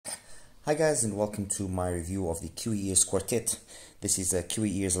Hi guys, and welcome to my review of the KIWIEARS Quartet. This is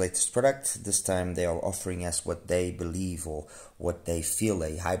KIWIEARS' latest product. This time they are offering us what they believe or what they feel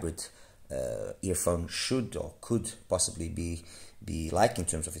a hybrid earphone should or could possibly be like in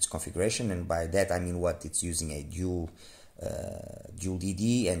terms of its configuration. And by that I mean what it's using a dual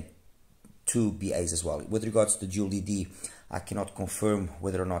DD and two BAs as well. With regards to dual DD, I cannot confirm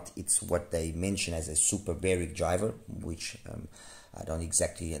whether or not it's what they mention as a super baric driver, which I don't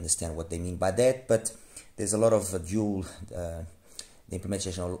exactly understand what they mean by that, but there's a lot of dual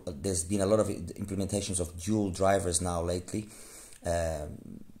implementation. There's been a lot of implementations of dual drivers now lately.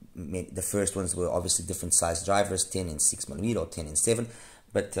 The first ones were obviously different size drivers, 10 and 6mm or 10 and 7,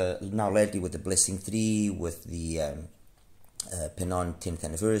 but now lately with the Blessing 3, with the Penon 10th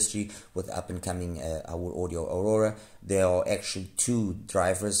anniversary, with the up and coming our Audio Aurora, there are actually two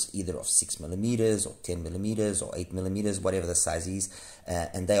drivers, either of 6mm or 10mm or 8mm, whatever the size is,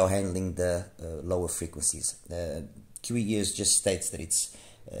 and they are handling the lower frequencies. KIWIEARS just states that it's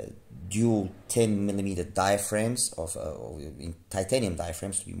dual 10mm diaphragms of in titanium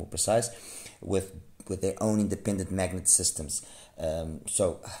diaphragms, to be more precise, with their own independent magnet systems.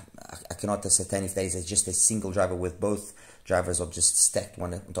 So I cannot ascertain if there is just a single driver with both drivers are just stacked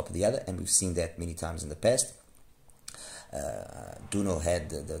one on top of the other, and we've seen that many times in the past. Duno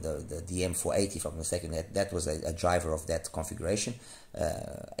had the DM480, if I'm mistaken. That was a driver of that configuration,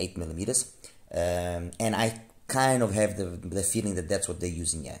 8mm, and I kind of have the feeling that that's what they're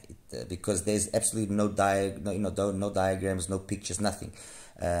using here, because there's absolutely no diagrams, no pictures, nothing.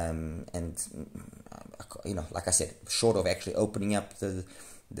 And like I said, short of actually opening up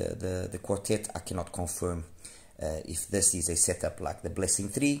the Quartet, I cannot confirm if this is a setup like the Blessing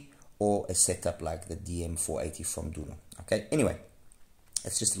 3 or a setup like the DM480 from Duno. Okay, anyway,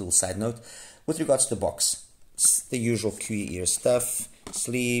 that's just a little side note. With regards to the box, it's the usual KIWIEARS stuff.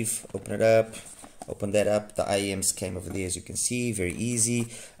 Sleeve, open it up, open that up. The IEMs came over there, as you can see, very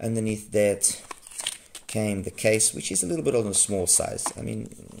easy. Underneath that came the case, which is a little bit on the small size. I mean,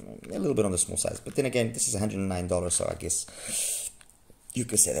 a little bit on the small size, but then again, this is $109, so I guess you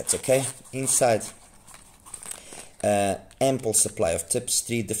could say that's okay. Inside, ample supply of tips,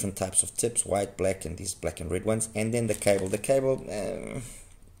 3 different types of tips, white, black, and these black and red ones. And then the cable. The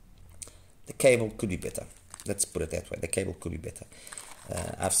cable could be better. Let's put it that way. The cable could be better.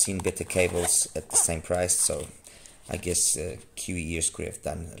 I've seen better cables at the same price, so I guess KIWIEARS could have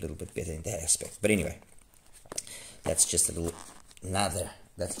done a little bit better in that aspect. But anyway, that's just another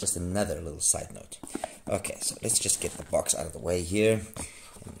little side note. Okay, so let's just get the box out of the way here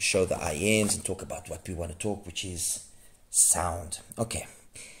and show the IEMs and talk about what we want to talk, which is sound. Okay,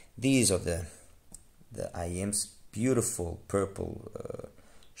 these are the IEMs, beautiful purple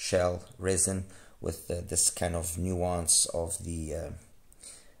shell resin with this kind of nuance of the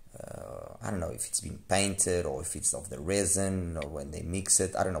I don't know if it's been painted or if it's of the resin or when they mix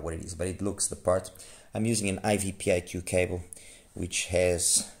it, I don't know what it is, but it looks the part. I'm using an IVipQ cable, which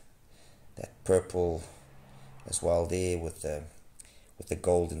has that purple as well there with the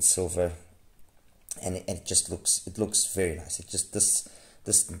gold and silver, and it just looks very nice.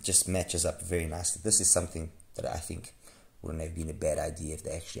 This just matches up very nicely. This is something that I think wouldn't have been a bad idea if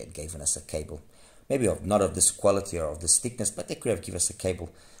they actually had given us a cable, maybe not of this quality or of this thickness, but they could have given us a cable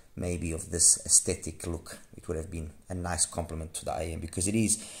maybe of this aesthetic look. It would have been a nice complement to the IEM, because it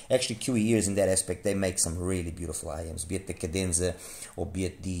is actually KIWIEARS in that aspect. They make some really beautiful IEMs, be it the Cadenza or be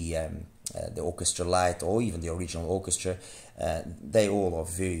it the Orchestra Lite or even the original Orchestra. They all are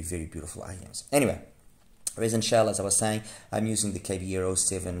very, very beautiful IEMs. Anyway, resin shell, as I was saying, I'm using the KIWIEARS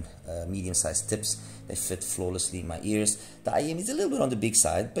 07 medium-sized tips. They fit flawlessly in my ears. The IEM is a little bit on the big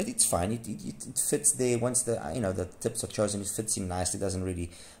side, but it's fine. It fits there. Once the tips are chosen, it fits in nicely. It doesn't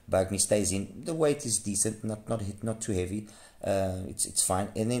really bug me. Stays in. The weight is decent, not too heavy. It's fine.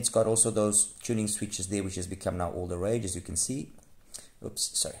 And then it's got also those tuning switches there, which has become now all the rage, as you can see.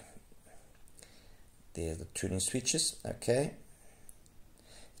 Oops, sorry. There are the tuning switches. Okay.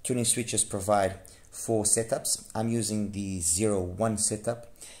 Tuning switches provide 4 setups. I'm using the 01 setup,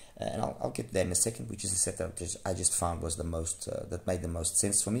 and I'll get there in a second, which is a setup I just found was the most that made the most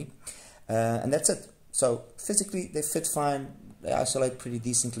sense for me, and that's it. So physically they fit fine, they isolate pretty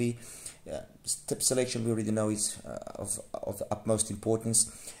decently. Tip selection we already know is of the utmost importance,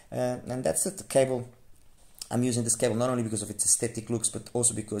 and that's it. The cable, I'm using this cable not only because of its aesthetic looks, but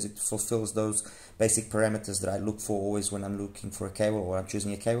also because it fulfills those basic parameters that I look for always when I'm looking for a cable or I'm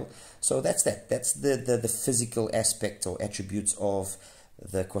choosing a cable. So that's that. That's the physical aspect or attributes of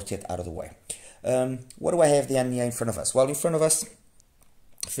the Quartet out of the way. What do I have there in front of us? Well, in front of us,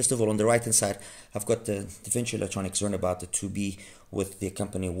 First of all, on the right hand side, I've got the DaVinci Electronics Runabout, the 2B with the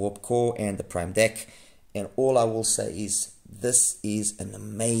accompanying warp core and the prime deck. And all I will say is this is an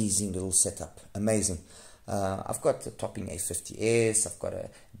amazing little setup. Amazing. I've got the topping A50S, I've got a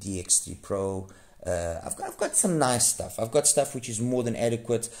DX3 Pro, I've got some nice stuff. I've got stuff which is more than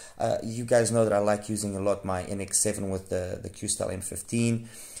adequate. You guys know that I like using a lot my NX7 with the Q-Style M15.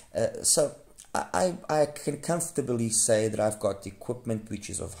 So I can comfortably say that I've got equipment which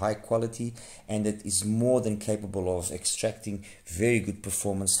is of high quality and that is more than capable of extracting very good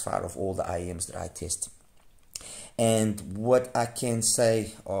performance out of all the IEMs that I test. And what I can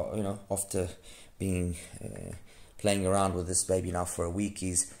say, you know, after being playing around with this baby now for a week,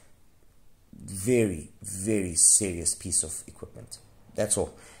 is very serious piece of equipment. That's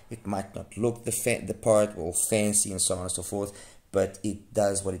all. It might not look the part all fancy and so on and so forth, but it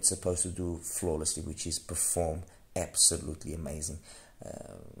does what it's supposed to do flawlessly, which is perform absolutely amazing.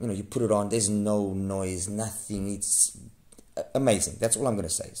 You know, you put it on, there's no noise, nothing. It's amazing. That's all I'm going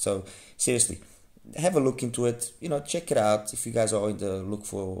to say. So seriously, have a look into it. You know, check it out if you guys are in the look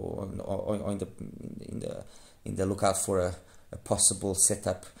for, or in the lookout for a possible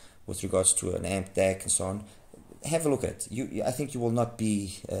setup with regards to an amp deck and so on. Have a look at it. I think you will not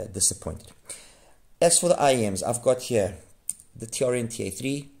be disappointed. As for the IEMs, I've got here the TRN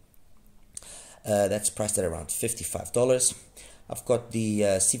TA3. That's priced at around $55. I've got the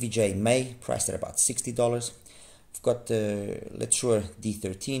CVJ May, priced at about $60. I've got the LITZ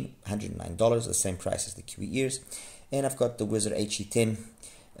D13, $109, the same price as the KIWIEARS. And I've got the Wizard HE10,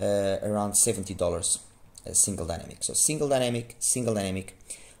 around $70, single dynamic. So single dynamic,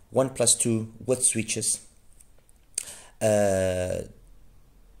 1+2 with switches, 2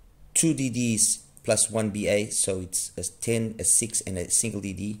 DDs plus 1 BA, so it's a 10, a 6, and a single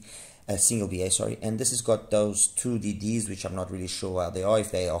DD, a single BA, sorry. And this has got those 2 DDs, which I'm not really sure how they are,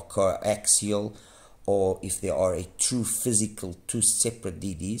 if they are coaxial or if they are a true physical 2 separate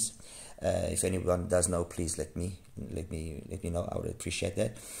DDs. If anyone does know, please let me know. I would appreciate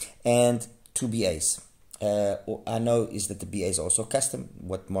that. And 2 BAs. I know is that the BAs are also custom.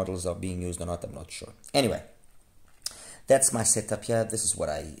 What models are being used or not, I'm not sure. Anyway, that's my setup here. This is what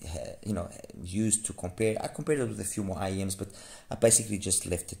I used to compare. I compared it with a few more IEMs, but I basically just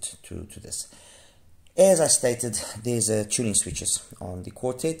left it to this. As I stated, there's tuning switches on the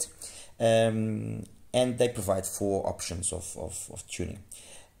Quartet, and they provide 4 options of tuning.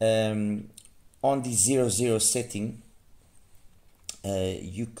 On the 00 setting,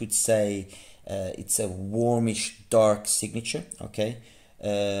 you could say it's a warmish dark signature, okay,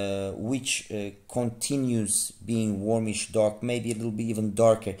 which continues being warmish dark, maybe a little bit even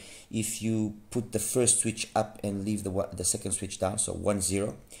darker if you put the first switch up and leave the second switch down, so 1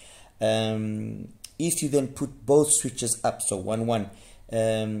 0. If you then put both switches up, so 1 1,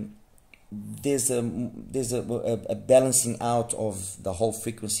 there's a balancing out of the whole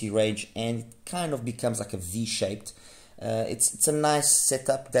frequency range, and it kind of becomes like a V-shaped. It's a nice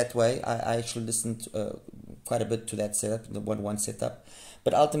setup that way. I actually listened quite a bit to that setup, the 1 1 setup,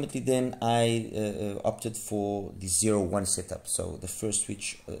 but ultimately then I opted for the 0 1 setup. So the first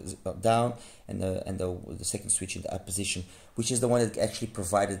switch down and the second switch in the up position, which is the one that actually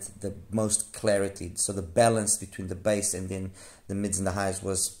provided the most clarity. So the balance between the bass and then the mids and the highs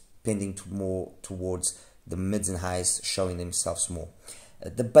was pending more towards the mids and highs showing themselves more.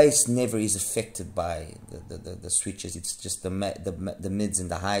 The bass never is affected by the switches. It's just the mids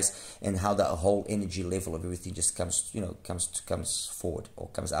and the highs, and how the whole energy level of everything just comes forward or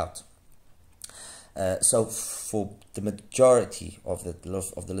comes out. So for the majority of the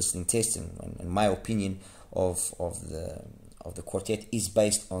listening test, and my opinion of the Quartet is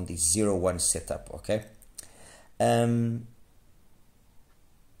based on the 0 1 setup. Okay.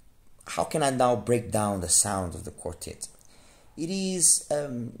 How can I now break down the sound of the Quartet? It is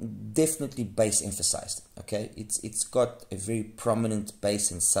definitely bass emphasized. Okay, it's got a very prominent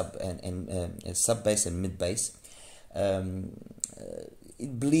bass and sub bass and mid bass.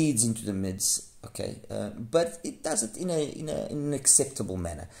 It bleeds into the mids. Okay, but it does it in an acceptable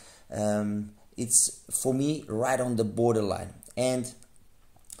manner. It's, for me, right on the borderline. And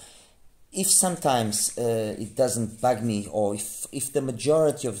if sometimes it doesn't bug me, or if the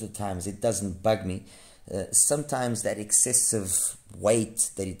majority of the times it doesn't bug me, sometimes that excessive weight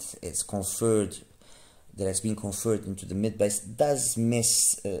that has been conferred into the mid bass does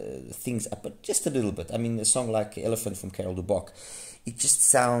mess things up, but just a little bit. I mean, a song like Elephant from Karel de Bok, it just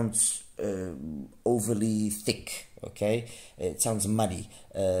sounds overly thick. Okay, it sounds muddy.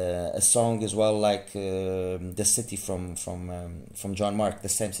 A song as well like The City from John Mark, the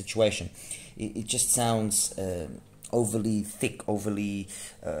same situation. It just sounds overly thick, overly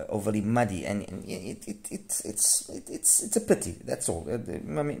muddy, and it's a pity. That's all. I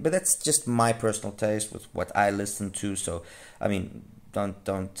mean, but that's just my personal taste with what I listen to. So I mean, don't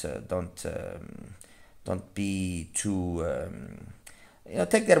be too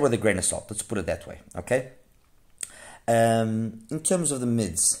take that with a grain of salt. Let's put it that way. Okay. In terms of the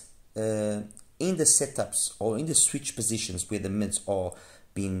mids, in the setups or in the switch positions where the mids are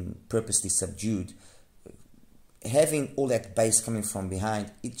being purposely subdued, having all that bass coming from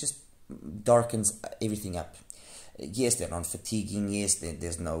behind, it just darkens everything up. Yes, they're non-fatiguing. Yes,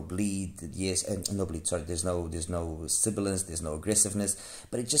 there's no bleed. Yes, no bleed. Sorry, there's no sibilance. There's no aggressiveness.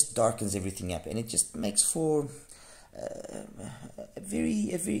 But it just darkens everything up, and it just makes for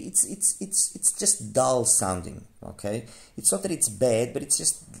it's just dull sounding. Okay, it's not that it's bad, but it's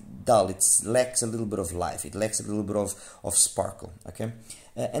just dull. It lacks a little bit of life. It lacks a little bit of sparkle. Okay,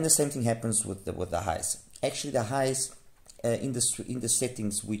 and the same thing happens with the highs. Actually, the highs in the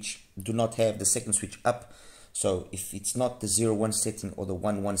settings which do not have the second switch up, so if it's not the 0-1 setting or the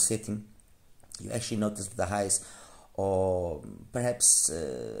 1-1 setting, you actually notice that the highs are perhaps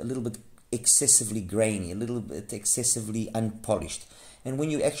a little bit excessively grainy, a little bit excessively unpolished. And when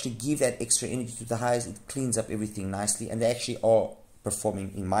you actually give that extra energy to the highs, it cleans up everything nicely, and they actually are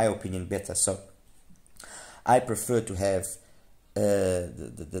performing, in my opinion, better. So I prefer to have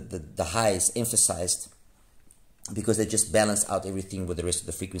the highs emphasized, because they just balance out everything with the rest of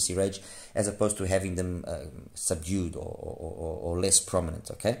the frequency range, as opposed to having them subdued or less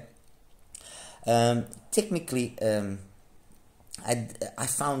prominent. Okay. Technically, I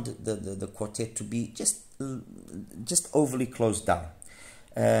found the Quartet to be just overly closed down.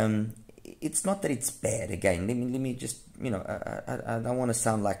 It's not that it's bad. Again, let me just, I don't want to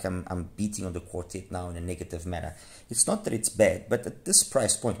sound like I'm beating on the Quartet now in a negative manner. It's not that it's bad, but at this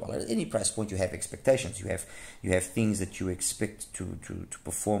price point, well, at any price point, you have expectations. You have things that you expect to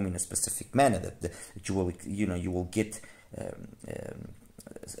perform in a specific manner, that you will you will get a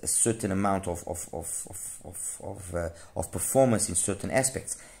certain amount of performance in certain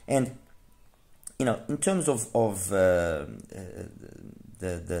aspects. And in terms of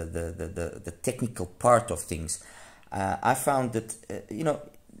the technical part of things, I found that the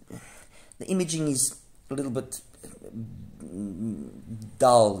imaging is a little bit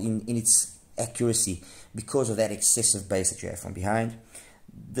dull in its accuracy because of that excessive bass that you have from behind.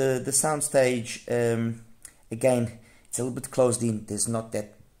 The soundstage, again, it's a little bit closed in. There's not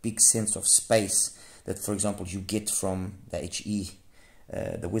that big sense of space that, for example, you get from the HE,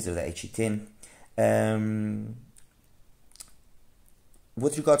 the Wizard, the HE10.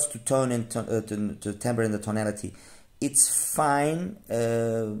 With regards to tone and to timbre and the tonality, it's fine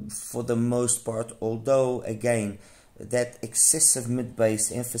for the most part, although again that excessive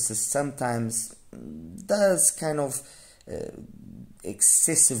mid-bass emphasis sometimes does kind of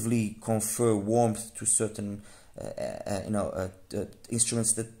excessively confer warmth to certain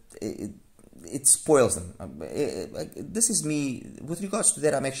instruments, that it spoils them. This is me. With regards to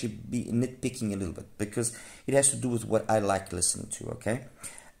that, I'm actually nitpicking a little bit, because it has to do with what I like listening to. Okay,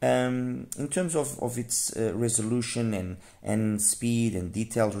 in terms of its resolution and speed and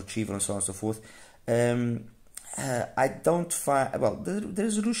detailed retrieval and so on and so forth, I don't find, well, the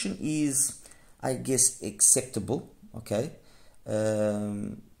resolution is, I guess, acceptable. Okay,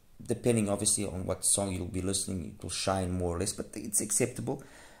 depending obviously on what song you'll be listening, it will shine more or less, but it's acceptable.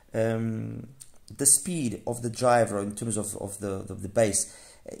 The speed of the driver in terms of the bass,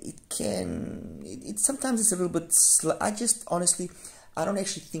 sometimes it's a little bit slow. I don't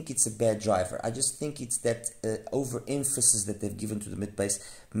actually think it's a bad driver. I just think it's that overemphasis that they've given to the mid bass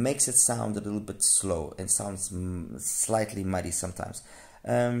makes it sound a little bit slow and sounds slightly muddy sometimes.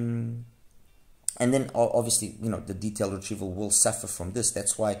 And then obviously, the detailed retrieval will suffer from this.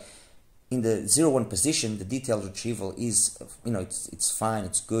 That's why in the 0-1 position, the detailed retrieval is, it's fine,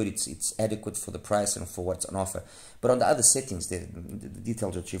 it's good, it's adequate for the price and for what's on offer. But on the other settings, the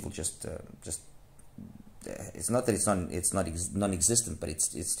detailed retrieval just it's not that it's non-existent, but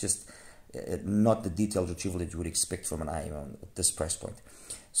it's just not the detailed retrieval that you would expect from an IM at this price point.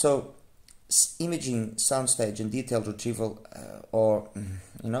 So imaging, soundstage, and detailed retrieval, or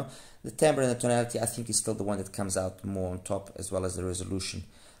the timbre and the tonality, I think is still the one that comes out more on top, as well as the resolution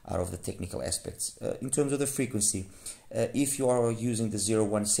out of the technical aspects. In terms of the frequency, if you are using the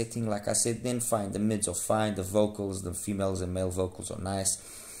 0-1 setting, like I said, then fine. The mids are fine. The vocals, the females and male vocals are nice.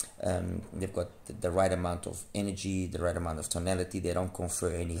 They've got the right amount of energy, the right amount of tonality. They don't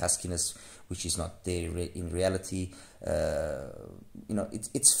confer any huskiness, which is not there in reality.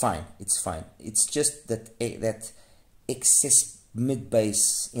 It's fine. It's fine. It's just that that excess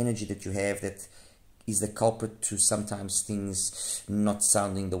mid-bass energy that you have, that is the culprit to sometimes things not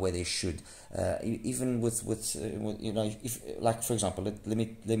sounding the way they should. Even with you know, if, like for example, let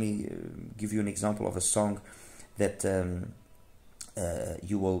me give you an example of a song that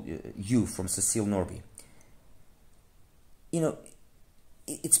you from Cecile Norby. You know,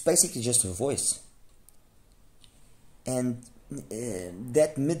 it's basically just her voice, and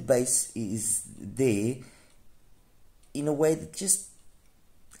that mid bass is there in a way that just,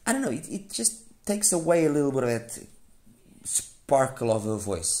 I don't know, it just takes away a little bit of that sparkle of her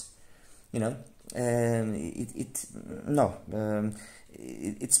voice, you know. It's not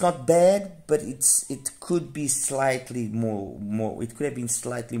bad, but it could be slightly more. It could have been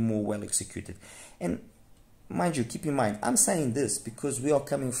slightly more well executed. And mind you, keep in mind, I'm saying this because we are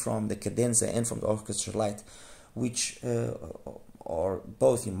coming from the Cadenza and from the Orchestra Light, which are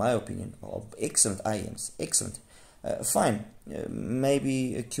both, in my opinion, are excellent IMs. Excellent. Fine,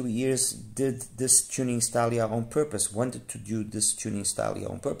 maybe KIWIEARS did this tuning style here on purpose, wanted to do this tuning style here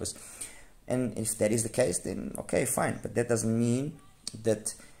on purpose, and if that is the case, then okay, fine. But that doesn't mean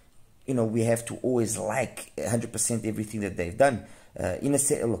that, you know, we have to always like 100% everything that they've done. In a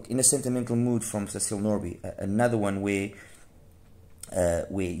Sentimental Mood from Cecile Norby, another one where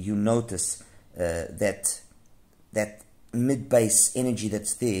you notice that mid bass energy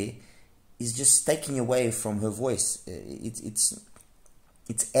that's there is just taking away from her voice. It's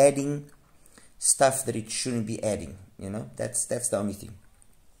adding stuff that it shouldn't be adding. You know, that's the only thing.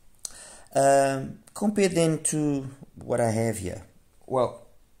 Compare then to what I have here. Well,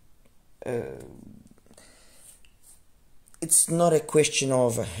 it's not a question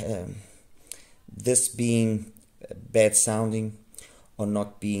of this being bad sounding or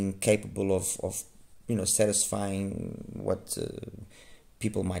not being capable of you know, satisfying what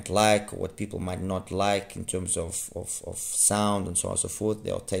people might like or what people might not like in terms of sound and so on and so forth.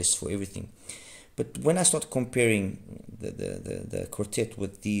 There are tastes for everything. But when I start comparing the quartet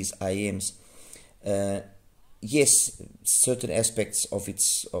with these IMs, yes, certain aspects of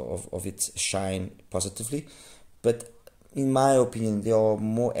its shine positively, but in my opinion, there are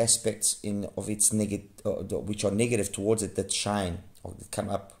more aspects of its which are negative towards it that shine or that come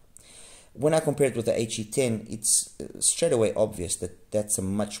up. When I compare it with the HE10, it's straight away obvious that that's a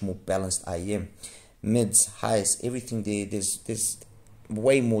much more balanced IM. Mids, highs, everything there, there's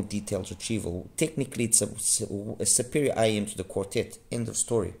way more detailed retrieval. Technically, it's a superior IM to the quartet. End of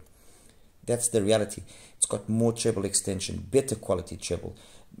story. That's the reality. It's got more treble extension, better quality treble,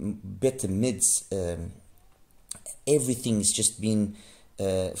 better mids. Everything's just been,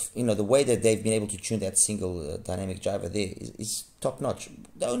 you know, the way that they've been able to tune that single dynamic driver there is top notch.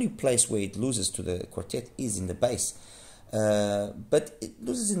 The only place where it loses to the quartet is in the bass, but it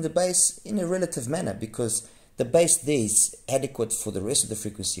loses in the bass in a relative manner because the bass there is adequate for the rest of the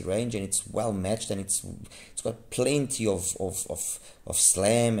frequency range, and it's well matched, and it's got plenty of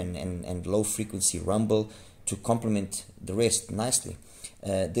slam and low frequency rumble to complement the rest nicely.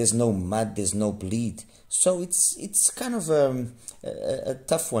 There's no mud, there's no bleed, so it's kind of a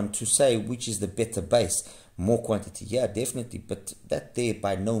tough one to say which is the better bass. More quantity, yeah, definitely, but that there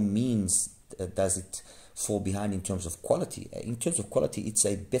by no means does it fall behind in terms of quality. In terms of quality, it's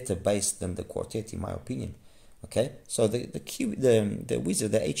a better bass than the quartet, in my opinion. Okay, so the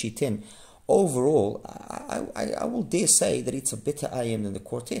Wizard, the HE10, overall, I will dare say that it's a better IM than the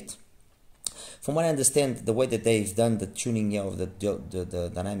quartet. From what I understand, the way that they've done the tuning of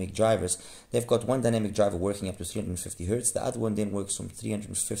the dynamic drivers, they've got one dynamic driver working up to 350 Hertz, the other one then works from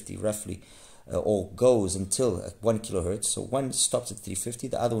 350 roughly, or goes until 1 kilohertz. So one stops at 350,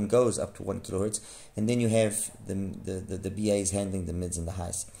 the other one goes up to 1 kilohertz, and then you have the BAs handling the mids and the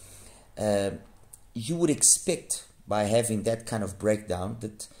highs. You would expect by having that kind of breakdown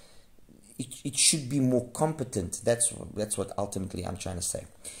that it should be more competent. That's what ultimately I'm trying to say.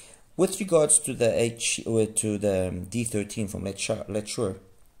 With regards to the D13 from LITZ,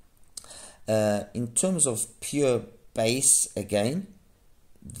 in terms of pure bass, again,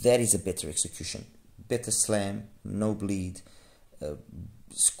 that is a better execution, better slam, no bleed,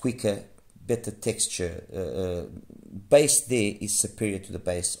 quicker, better texture. Bass there is superior to the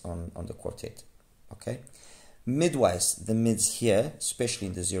bass on the quartet. Okay, midwise, the mids here, especially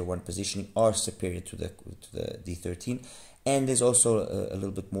in the 0-1 positioning, are superior to the D13, and there's also a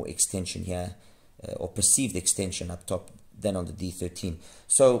little bit more extension here, or perceived extension up top than on the D13.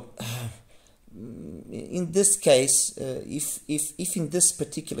 So in this case, if in this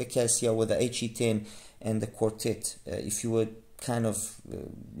particular case here with the HE10 and the quartet, if you were kind of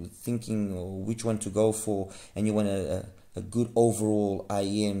thinking which one to go for, and you want a good overall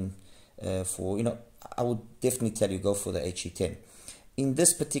IM for, you know, I would definitely tell you go for the HE10. In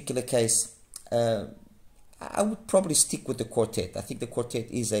this particular case, I would probably stick with the Quartet. I think the Quartet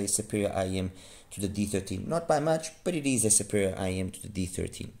is a superior IEM to the D13. Not by much, but it is a superior IEM to the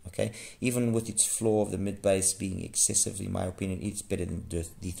D13. Okay, even with its flaw of the mid bass being excessive, in my opinion, it's better than the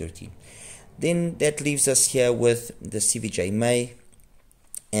D13. Then that leaves us here with the CVJ May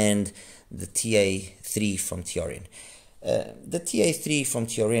and the TA3 from TRN. The TA3 from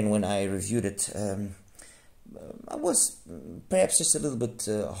TRN, when I reviewed it, I was perhaps just a little bit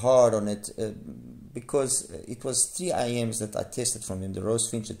hard on it because it was 3 IEMs that I tested from him, the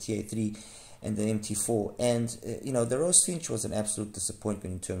Rosefinch, the TA3 and the MT4, and you know, the Rosefinch was an absolute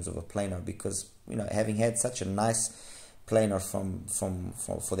disappointment in terms of a planar because, you know, having had such a nice planar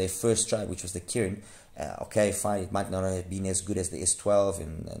for their first try, which was the Kirin, okay, fine, it might not have been as good as the S12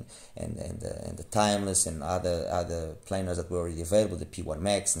 and the Timeless and other planars that were already available, the P1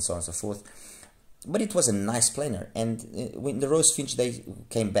 Max and so on and so forth. But it was a nice planar, and when the Rosefinch, they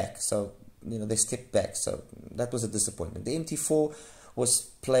came back, so you know, they stepped back, so that was a disappointment. The MT4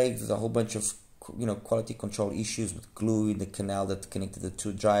 was plagued with a whole bunch of, you know, quality control issues with glue in the canal that connected the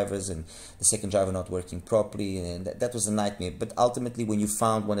 2 drivers, and the second driver not working properly, and that was a nightmare. But ultimately, when you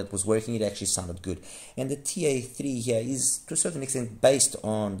found one that was working, it actually sounded good. And the TA3 here is to a certain extent based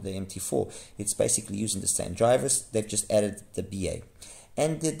on the MT4. It's basically using the same drivers, they've just added the BA.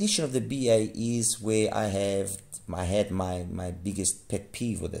 And the addition of the BA is where I had my biggest pet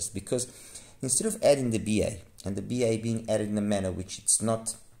peeve with this, because instead of adding the BA, and the BA being added in a manner which it's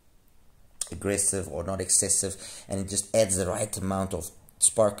not aggressive or not excessive, and it just adds the right amount of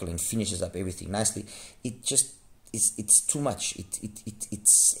sparkle and finishes up everything nicely, it just it's too much.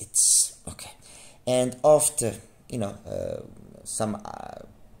 It's okay. And after, you know, some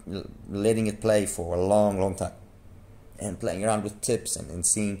letting it play for a long time and playing around with tips and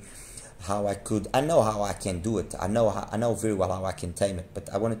seeing how I know how I can do it. I know very well how I can tame it, but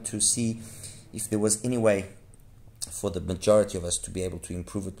I wanted to see if there was any way for the majority of us to be able to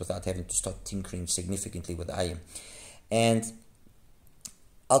improve it without having to start tinkering significantly with IEM. And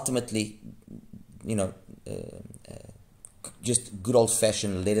ultimately, you know, just good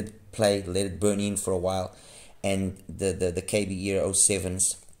old-fashioned, let it play, let it burn in for a while, and the KBER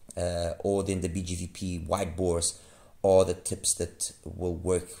 07s or then the BGVP wide bores are the tips that will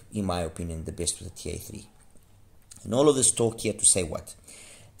work, in my opinion, the best with the TA3. And all of this talk here to say what?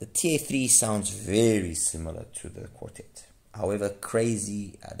 The TA3 sounds very similar to the Quartet. However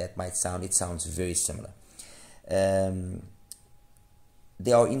crazy that might sound, it sounds very similar. There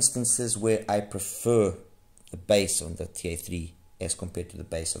are instances where I prefer the bass on the TA3 as compared to the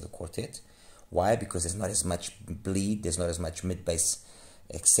bass of the Quartet. Why? Because there's not as much bleed, there's not as much mid-bass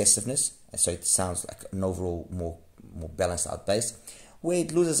excessiveness, and so it sounds like an overall more balanced out bass. Where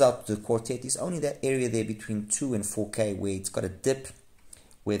it loses out to the Quartet is only that area there between 2 and 4K where it's got a dip,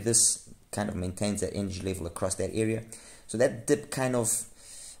 where this kind of maintains that energy level across that area. So that dip kind of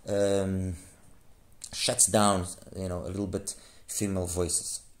shuts down, you know, a little bit female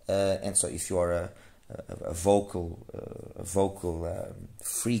voices. And so if you are a vocal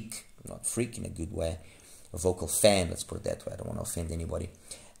freak, not freak in a good way, a vocal fan, let's put it that way, I don't want to offend anybody,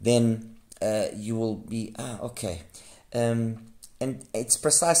 then you will be, okay. And it's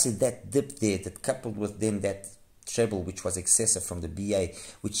precisely that dip there that, coupled with then that treble which was excessive from the BA,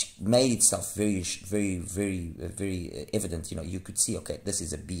 which made itself very evident. You know, you could see, okay, this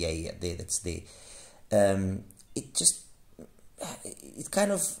is a BA there that's there. It just, it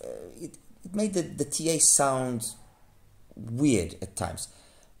kind of, it made the TA sound weird at times.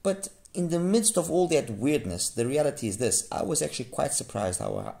 But in the midst of all that weirdness, the reality is this: I was actually quite surprised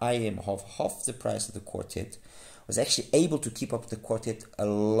how I am of half the price of the Quartet was actually able to keep up with the Quartet a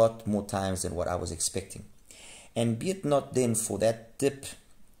lot more times than what I was expecting. And be it not then for that dip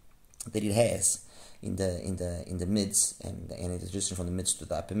that it has in the mids and the transition from the mids to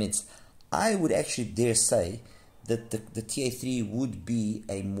the upper mids, I would actually dare say that the TA3 would be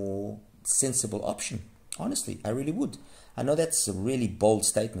a more sensible option. Honestly, I really would. I know that's a really bold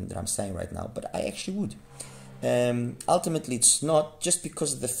statement that I'm saying right now, but I actually would. Ultimately, it's not just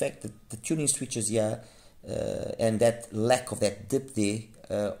because of the fact that the tuning switches here and that lack of that dip there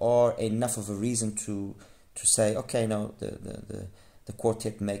are enough of a reason to say, okay, no, the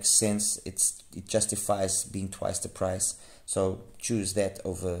Quartet makes sense. It justifies being twice the price. So choose that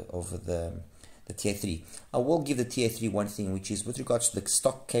over the TA3. I will give the TA3 one thing, which is with regards to the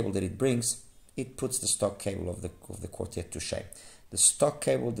stock cable that it brings. It puts the stock cable of the Quartet to shame. The stock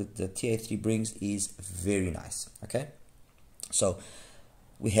cable that the TA3 brings is very nice. Okay, so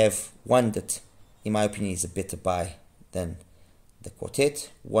we have one that, in my opinion, is a better buy than the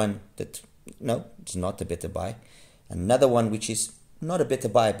Quartet. One that, no, it's not a better buy. Another one which is not a better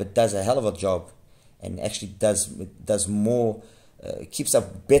buy, but does a hell of a job, and actually does more, keeps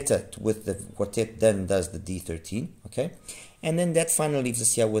up better with the Quartet than does the D13. Okay, and then that finally leaves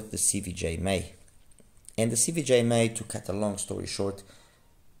us here with the CVJ May. And the CVJ May, to cut a long story short,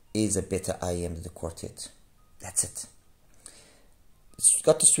 is a better IEM than the Quartet. That's it. It's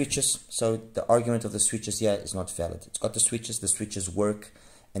got the switches, so the argument of the switches here is not valid. It's got the switches work,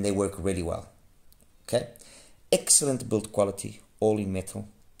 and they work really well. Okay, excellent build quality, all in metal,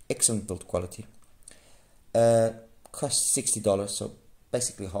 excellent build quality. Costs $60, so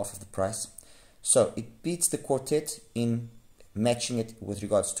basically half of the price. So it beats the Quartet in matching it with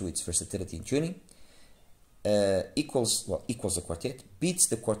regards to its versatility in tuning. Equals the Quartet, beats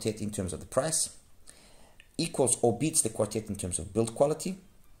the Quartet in terms of the price, equals or beats the Quartet in terms of build quality,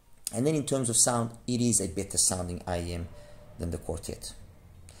 and then in terms of sound, it is a better sounding IEM than the Quartet.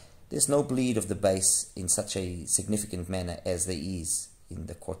 There's no bleed of the bass in such a significant manner as there is in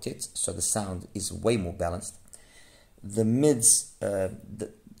the Quartet, so the sound is way more balanced. The mids,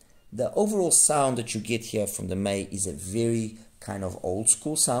 the overall sound that you get here from the May is a very kind of old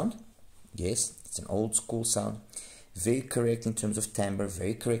school sound. Yes, it's an old school sound, very correct in terms of timbre,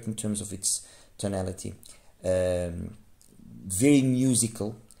 very correct in terms of its tonality, very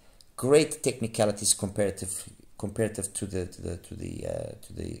musical, great technicalities comparative to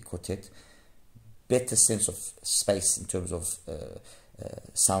the Quartet, better sense of space in terms of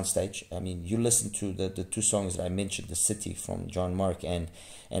soundstage. I mean, you listen to the two songs that I mentioned, The City from John Mark and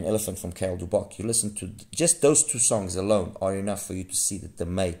Elephant from Karel Duboc. You listen to just those two songs alone are enough for you to see that the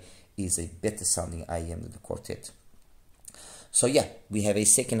May is a better sounding IEM than the Quartet. So yeah, we have a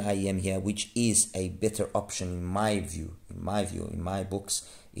second IEM here, which is a better option in my view, in my books,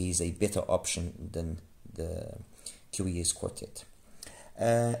 is a better option than the KIWIEARS Quartet.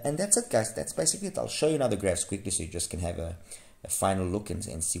 And that's it, guys. That's basically it. I'll show you another graphs quickly so you just can have a final look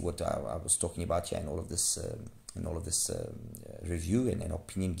and see what I was talking about here in all of this review and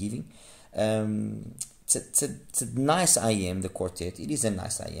opinion giving. It's a nice IEM, the Quartet. It is a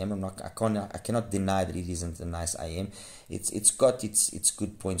nice IEM. I cannot deny that it isn't a nice IEM. It's got its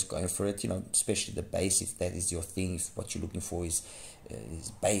good points going for it. You know, especially the bass. If that is your thing, if what you're looking for is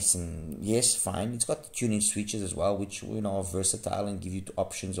bass, and yes, fine. It's got the tuning switches as well, which are versatile and give you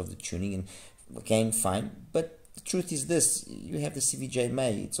options of the tuning. And again, fine. But the truth is this: you have the CVJ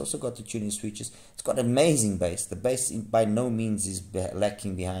May. It's also got the tuning switches. It's got amazing bass. The bass by no means is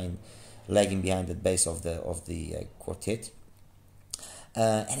lagging behind the bass of the Quartet,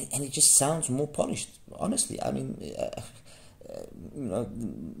 and it just sounds more polished. Honestly, I mean,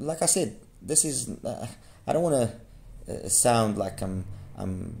 like I said, this is I don't want to sound like I'm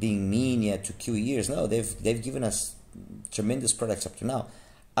being mean here to KIWIEARS. No, they've given us tremendous products up to now.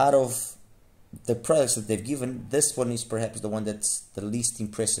 Out of the products that they've given, this one is perhaps the one that's the least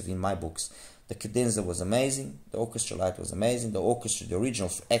impressive in my books. The Cadenza was amazing. The Orchestra Lite was amazing. The Orchestra, the original,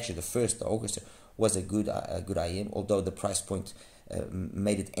 actually the Orchestra was a good IEM, although the price point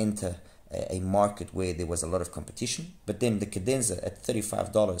made it enter a market where there was a lot of competition. But then the Cadenza at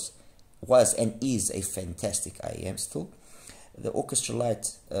 $35 was and is a fantastic IEM still. The Orchestra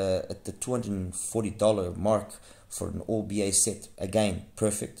Lite at the $240 mark for an all BA set, again,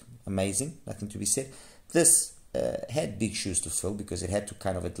 perfect, amazing, nothing to be said. This had big shoes to fill because it had to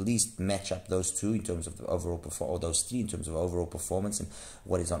kind of at least match up those two in terms of the overall performance, or those three in terms of overall performance and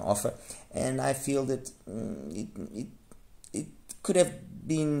what is on offer. And I feel that it could have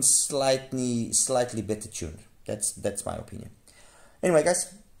been slightly better tuned. That's my opinion. Anyway,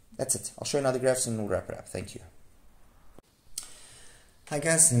 guys, that's it. I'll show you another graphs and we'll wrap it up. Thank you. Hi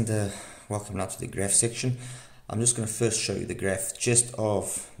guys, and welcome now to the graph section. I'm just going to first show you the graph just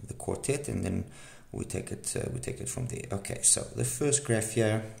of the Quartet, and then we take it from there. Okay, so the first graph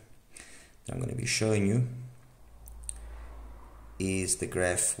here that I'm going to be showing you is the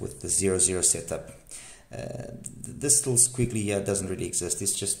graph with the 0-0 setup. This little squiggly here doesn't really exist.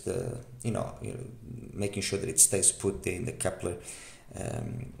 It's just making sure that it stays put there in the coupler.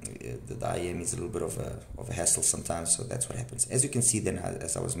 The IEM is a little bit of a hassle sometimes, so that's what happens. As you can see then,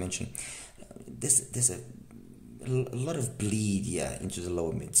 as I was mentioning, there's a lot of bleed here into the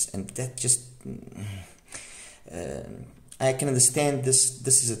lower mids, and that just I can understand this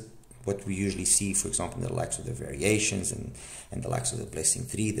is what we usually see, for example, in the likes of the variations and the likes of the Blessing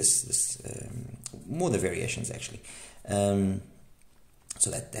 3, this more the variations actually, so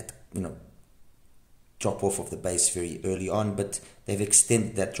that drop off of the bass very early on, but they've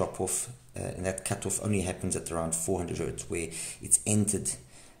extended that drop off, and that cutoff only happens at around 400 Hz, where it's entered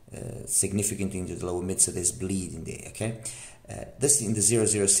significantly into the lower mid, so there's bleed in there. Okay, this in the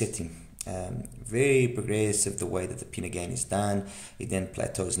 0-0 setting, Very progressive the way that the pinna gain is done. It then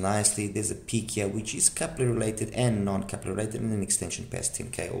plateaus nicely. There's a peak here which is coupler related and non-coupler related, and an extension past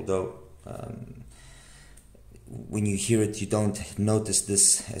 10k, although when you hear it you don't notice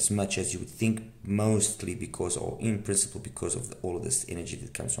this as much as you would think, mostly because, or in principle because of all of this energy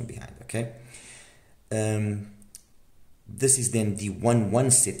that comes from behind. Okay, this is then the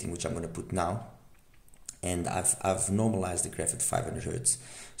 1-1 setting, which I'm going to put now, and I've normalized the graph at 500 Hertz,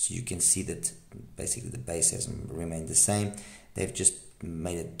 so you can see that basically the bass hasn't remained the same. They've just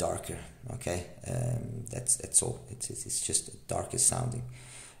made it darker. Okay, that's all. It's just a darker sounding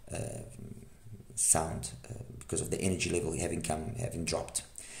sound because of the energy level having dropped.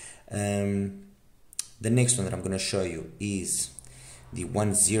 The next one that I'm going to show you is the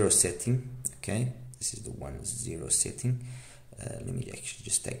 1-0 setting. Okay, this is the 1-0 setting. Let me actually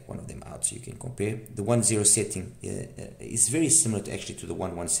just take one of them out so you can compare. The 1-0 setting is very similar to the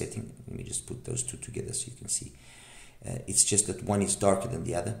 1-1 setting. Let me just put those two together so you can see. It's just that one is darker than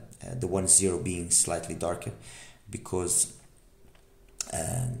the other. The 1-0 being slightly darker because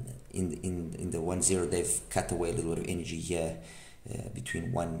in the 1-0 they've cut away a little bit of energy here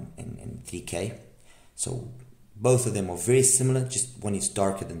between 1 and 3k. So both of them are very similar, just one is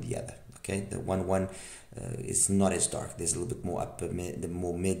darker than the other. Okay, the 1-1 is not as dark. There's a little bit more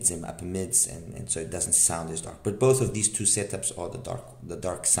more mids and upper mids, and so it doesn't sound as dark. But both of these two setups are the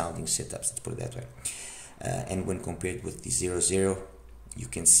dark sounding setups. Let's put it that way. And when compared with the 0-0, you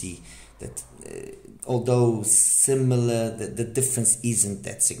can see that although similar, the difference isn't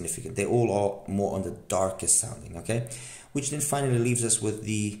that significant. They all are more on the darker sounding. Okay, which then finally leaves us with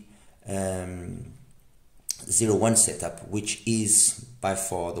the 0-1 setup, which is by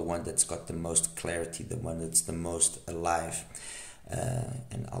far the one that's got the most clarity, the one that's the most alive,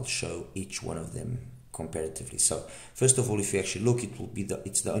 and I'll show each one of them comparatively. So first of all, if you actually look, it will be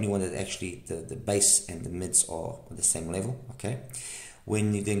it's the only one that actually the bass and the mids are on the same level. Okay,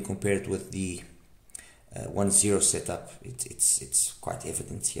 when you then compare it with the 1-0 setup, it's quite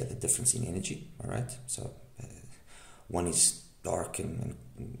evident here the difference in energy. All right, so one is dark and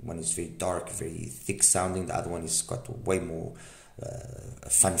one is very dark, very thick sounding. The other one has got way more a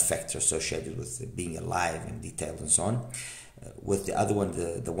fun factor associated with being alive and detailed and so on. With the other one,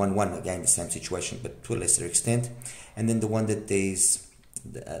 the 1-1, again the same situation but to a lesser extent. And then the one that there's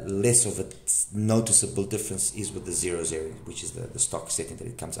less of a noticeable difference is with the 0-0, which is the stock setting that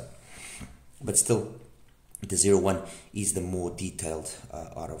it comes up. But still, the 0-1 is the more detailed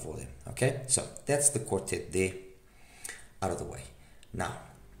out of all them. Okay, so that's the quartet there out of the way. Now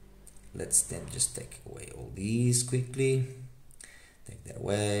let's then just take away all these quickly. Take that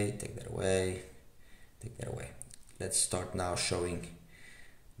away, take that away, take that away. Let's start now showing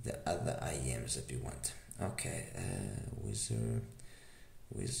the other IEMs that we want. Okay, wizard.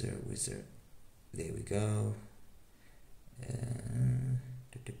 There we go.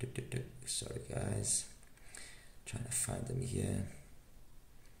 Sorry guys, trying to find them here.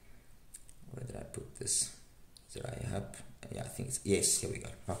 Where did I put this? Did I have? Yeah, I think it's, yes, here we go.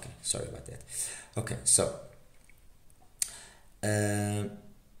 Okay, sorry about that. Okay, so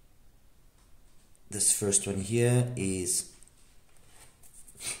this first one here is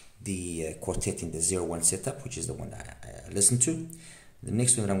the quartet in the 0-1 setup, which is the one that I listened to. The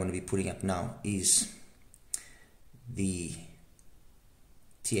next one that I'm going to be putting up now is the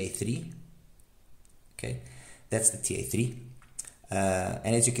TA3. Okay, that's the TA3,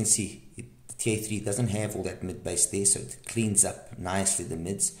 and as you can see, the TA3 doesn't have all that mid bass there, so it cleans up nicely the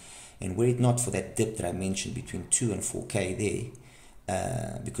mids. And were it not for that dip that I mentioned between 2 and 4K there,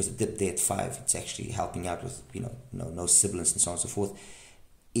 because the dip there at 5, it's actually helping out with, you know, no sibilance and so on and so forth.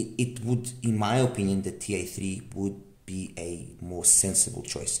 It would, in my opinion, the TA3 would be a more sensible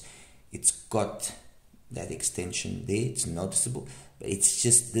choice. It's got that extension there, it's noticeable, but it's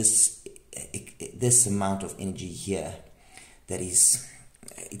just this amount of energy here that is,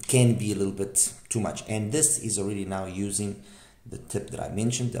 it can be a little bit too much. And this is already now using the tip that I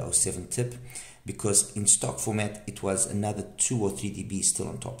mentioned, the 07 tip, because in stock format it was another 2 or 3 dB still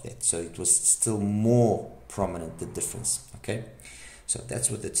on top of that, so it was still more prominent, the difference. Okay, so that's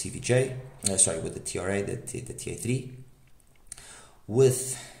with the TVJ, with the TRA, the TA3.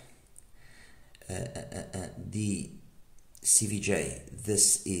 With the CVJ,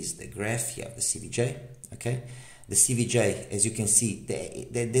 this is the graph here of the CVJ. Okay, the CVJ, as you can see,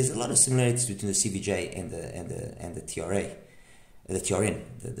 there's a lot of similarities between the CVJ and the TRA, the TRN,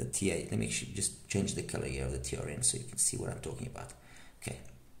 the TA. Let me actually just change the color here of the TRN so you can see what I'm talking about. Okay,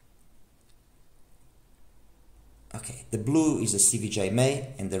 Okay, the blue is a CVJ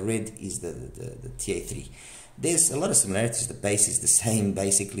May and the red is the TA3. There's a lot of similarities. The bass is the same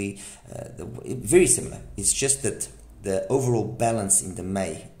basically, very similar. It's just that the overall balance in the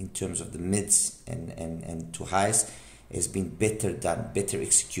May in terms of the mids and to highs has been better done, better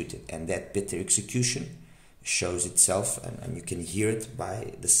executed, and that better execution shows itself, and you can hear it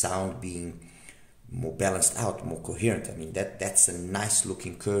by the sound being more balanced out, more coherent. I mean, that's a nice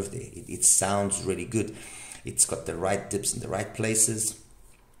looking curve there. It sounds really good. It's got the right dips in the right places,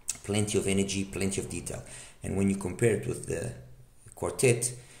 plenty of energy, plenty of detail. And when you compare it with the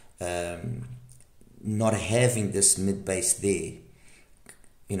Quartet, not having this mid bass there,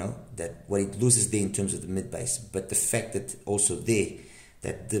 you know, that what it loses there in terms of the mid bass, but the fact that also there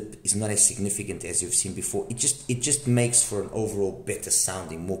that dip is not as significant as you've seen before, it just makes for an overall better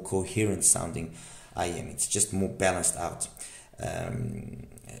sounding, more coherent sounding IM. It's just more balanced out.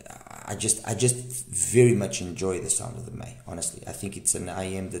 I just very much enjoy the sound of the May. Honestly, I think it's an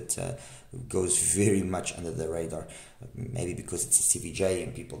IM that goes very much under the radar. Maybe because it's a CVJ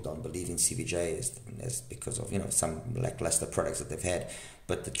and people don't believe in CVJ as because of, you know, some lackluster products that they've had.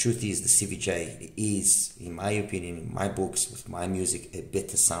 But the truth is, the CVJ is, in my opinion, in my books, with my music, a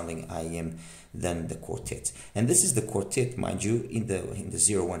better sounding IM than the Quartet. And this is the Quartet, mind you, in the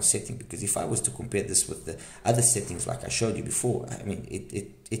 0-1 setting, because if I was to compare this with the other settings like I showed you before, I mean,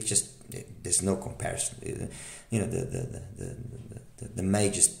 it just, there's no comparison. You know, the May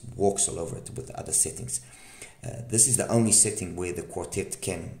just walks all over it with the other settings. This is the only setting where the Quartet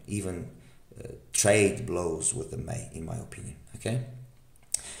can even trade blows with the May, in my opinion. Okay.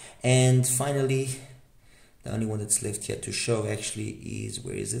 And finally, the only one that's left here to show actually is,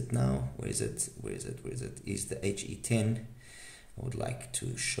 where is it now? Where is it? Is the HE10. I would like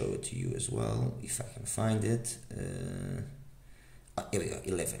to show it to you as well, if I can find it. Here we go,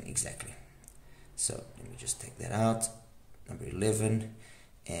 11, exactly. So let me just take that out, number 11,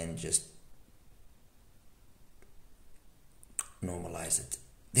 and just normalize it.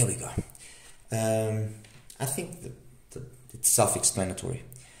 There we go. I think that it's self-explanatory.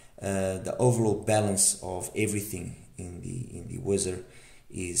 The overall balance of everything in the Wizard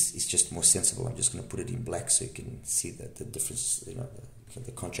is just more sensible. I'm just going to put it in black so you can see that the difference, you know,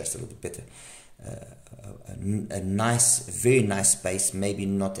 the contrast a little bit better. A nice, very nice bass, maybe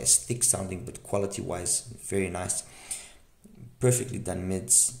not as thick sounding, but quality wise very nice. Perfectly done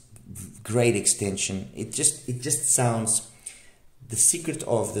mids, great extension. It just sounds. The secret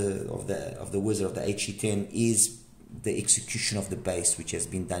of the Wizard of the HE10 is the execution of the bass, which has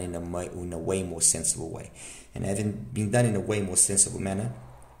been done in a way more sensible way, and having been done in a way more sensible manner,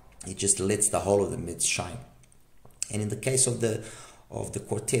 it just lets the whole of the mids shine. And in the case of the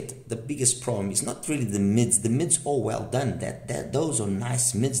Quartet, the biggest problem is not really the mids. The mids all well done. Those are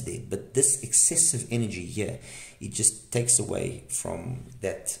nice mids there, but this excessive energy here, it just takes away from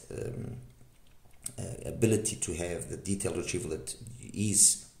that ability to have the detail retrieval that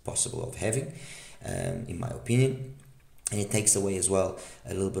is possible of having, in my opinion. And it takes away as well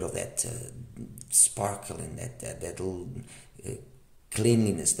a little bit of that sparkle and that little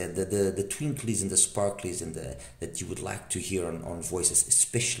cleanliness, the twinklies and the sparklies and that you would like to hear on voices,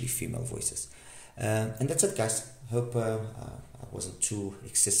 especially female voices. And that's it, guys. Hope I wasn't too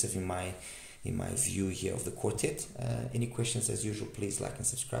excessive in my view here of the Quartet. Any questions, as usual, please like and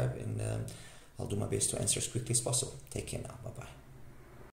subscribe, and I'll do my best to answer as quickly as possible. Take care now. Bye bye.